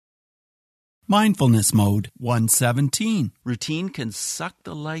Mindfulness Mode 117. Routine can suck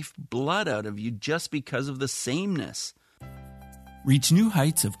the life blood out of you just because of the sameness. Reach new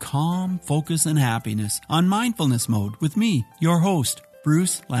heights of calm, focus, and happiness on Mindfulness Mode with me, your host,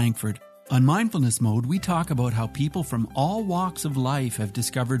 Bruce Langford. On Mindfulness Mode, we talk about how people from all walks of life have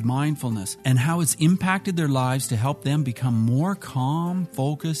discovered mindfulness and how it's impacted their lives to help them become more calm,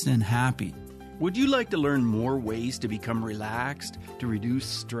 focused, and happy. Would you like to learn more ways to become relaxed, to reduce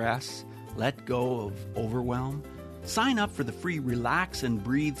stress, let go of overwhelm? Sign up for the free Relax and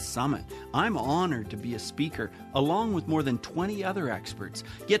Breathe Summit. I'm honored to be a speaker along with more than 20 other experts.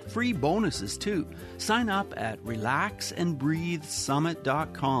 Get free bonuses too. Sign up at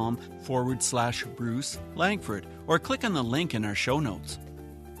relaxandbreathesummit.com/Bruce Langford or click on the link in our show notes.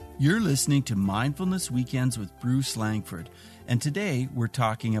 You're listening to Mindfulness Weekends with Bruce Langford, and today we're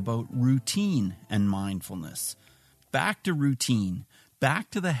talking about routine and mindfulness. Back to routine. Back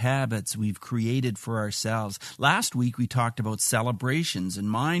to the habits we've created for ourselves. Last week we talked about celebrations and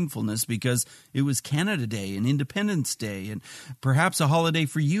mindfulness because it was Canada Day and Independence Day and perhaps a holiday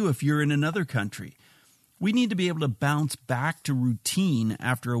for you if you're in another country. We need to be able to bounce back to routine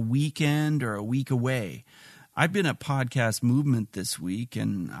after a weekend or a week away. I've been at Podcast Movement this week,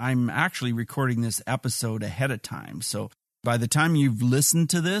 and I'm actually recording this episode ahead of time, so by the time you've listened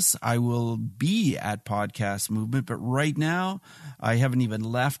to this, I will be at Podcast Movement, but right now, I haven't even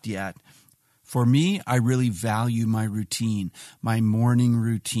left yet. For me, I really value my routine, my morning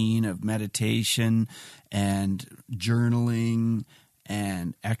routine of meditation and journaling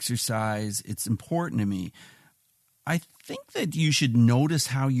and exercise. It's important to me. I think that you should notice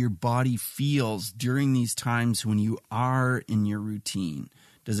how your body feels during these times when you are in your routine.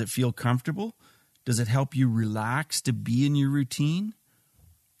 Does it feel comfortable? Does it help you relax to be in your routine?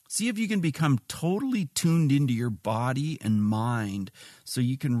 See if you can become totally tuned into your body and mind so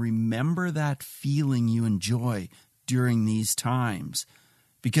you can remember that feeling you enjoy during these times.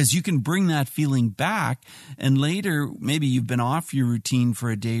 Because you can bring that feeling back, and later, maybe you've been off your routine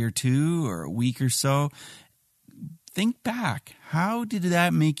for a day or two or a week or so. Think back. How did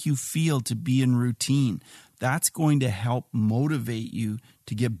that make you feel to be in routine? That's going to help motivate you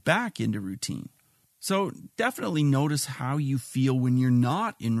to get back into routine. So definitely notice how you feel when you're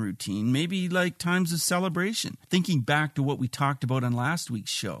not in routine, maybe like times of celebration. Thinking back to what we talked about on last week's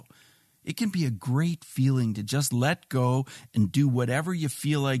show, it can be a great feeling to just let go and do whatever you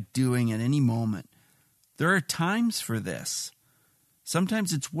feel like doing at any moment. There are times for this.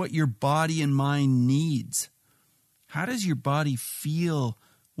 Sometimes it's what your body and mind needs. How does your body feel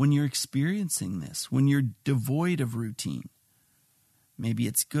when you're experiencing this, when you're devoid of routine? Maybe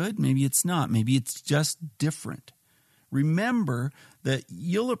it's good, maybe it's not. Maybe it's just different. Remember that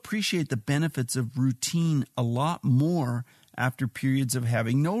you'll appreciate the benefits of routine a lot more after periods of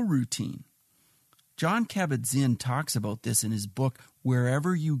having no routine. Jon Kabat-Zinn talks about this in his book,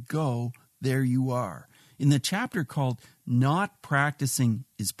 Wherever You Go, There You Are. In the chapter called Not Practicing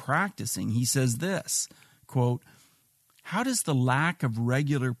is Practicing, he says this, quote, "How does the lack of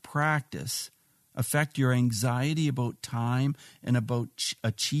regular practice affect your anxiety about time and about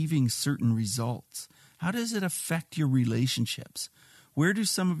achieving certain results? How does it affect your relationships? Where do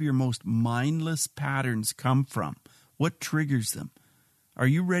some of your most mindless patterns come from? What triggers them? Are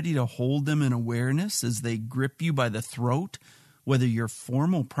you ready to hold them in awareness as they grip you by the throat, whether your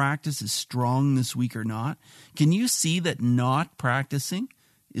formal practice is strong this week or not? Can you see that not practicing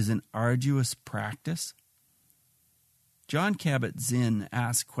is an arduous practice?" Jon Kabat-Zinn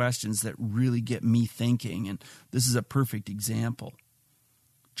asks questions that really get me thinking, and this is a perfect example.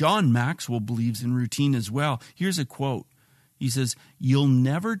 John Maxwell believes in routine as well. Here's a quote. He says, "You'll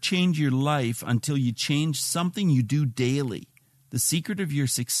never change your life until you change something you do daily. The secret of your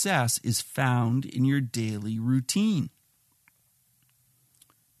success is found in your daily routine."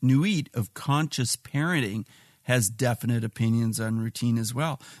 Nuit of Conscious Parenting has definite opinions on routine as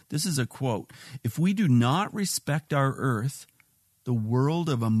well. This is a quote. "If we do not respect our earth, the world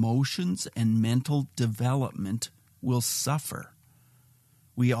of emotions and mental development will suffer.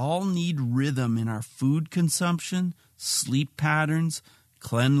 We all need rhythm in our food consumption, sleep patterns,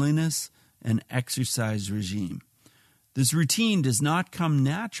 cleanliness, and exercise regime. This routine does not come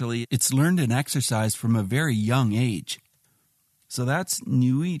naturally. It's learned and exercised from a very young age." So that's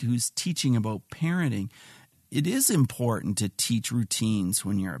Nuit, who's teaching about parenting. It is important to teach routines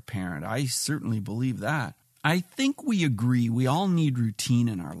when you're a parent. I certainly believe that. I think we agree we all need routine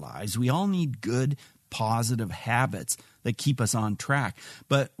in our lives. We all need good, positive habits that keep us on track.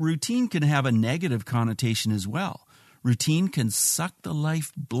 But routine can have a negative connotation as well. Routine can suck the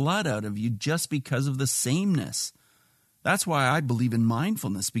life blood out of you just because of the sameness. That's why I believe in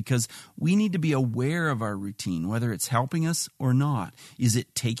mindfulness, because we need to be aware of our routine, whether it's helping us or not. Is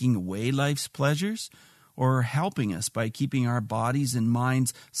it taking away life's pleasures or helping us by keeping our bodies and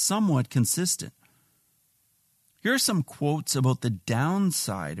minds somewhat consistent? Here are some quotes about the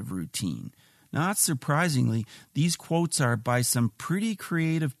downside of routine. Not surprisingly, these quotes are by some pretty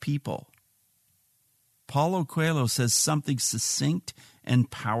creative people. Paulo Coelho says something succinct and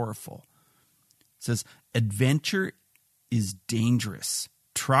powerful. It says, "Adventure is dangerous.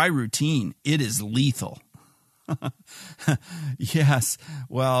 Try routine. It is lethal." Yes,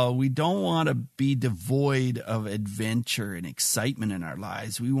 well, we don't want to be devoid of adventure and excitement in our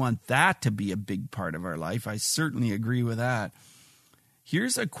lives. We want that to be a big part of our life. I certainly agree with that.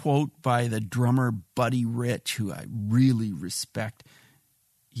 Here's a quote by the drummer Buddy Rich, who I really respect.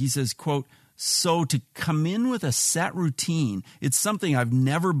 He says, quote, "So to come in with a set routine, it's something I've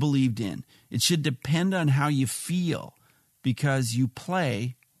never believed in. It should depend on how you feel, because you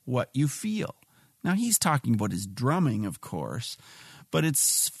play what you feel." Now, he's talking about his drumming, of course, but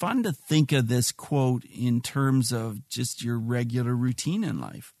it's fun to think of this quote in terms of just your regular routine in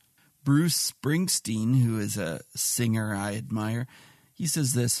life. Bruce Springsteen, who is a singer I admire, he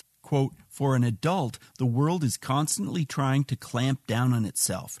says this, quote, "For an adult, the world is constantly trying to clamp down on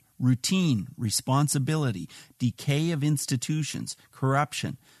itself. Routine, responsibility, decay of institutions,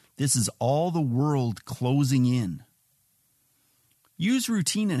 corruption. This is all the world closing in." Use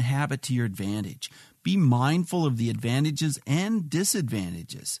routine and habit to your advantage. Be mindful of the advantages and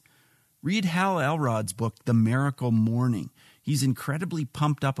disadvantages. Read Hal Elrod's book, The Miracle Morning. He's incredibly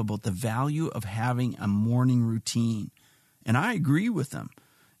pumped up about the value of having a morning routine. And I agree with him.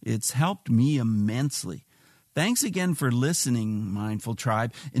 It's helped me immensely. Thanks again for listening, Mindful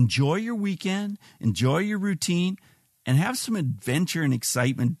Tribe. Enjoy your weekend, enjoy your routine, and have some adventure and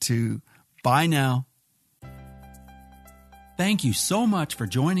excitement too. Bye now. Thank you so much for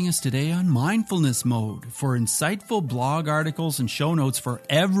joining us today on Mindfulness Mode. For insightful blog articles and show notes for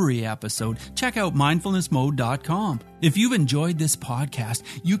every episode, check out mindfulnessmode.com. If you've enjoyed this podcast,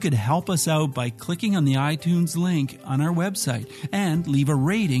 you could help us out by clicking on the iTunes link on our website and leave a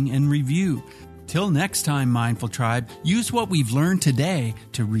rating and review. Till next time, Mindful Tribe, use what we've learned today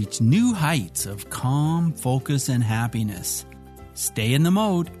to reach new heights of calm, focus, and happiness. Stay in the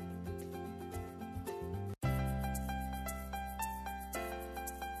mode.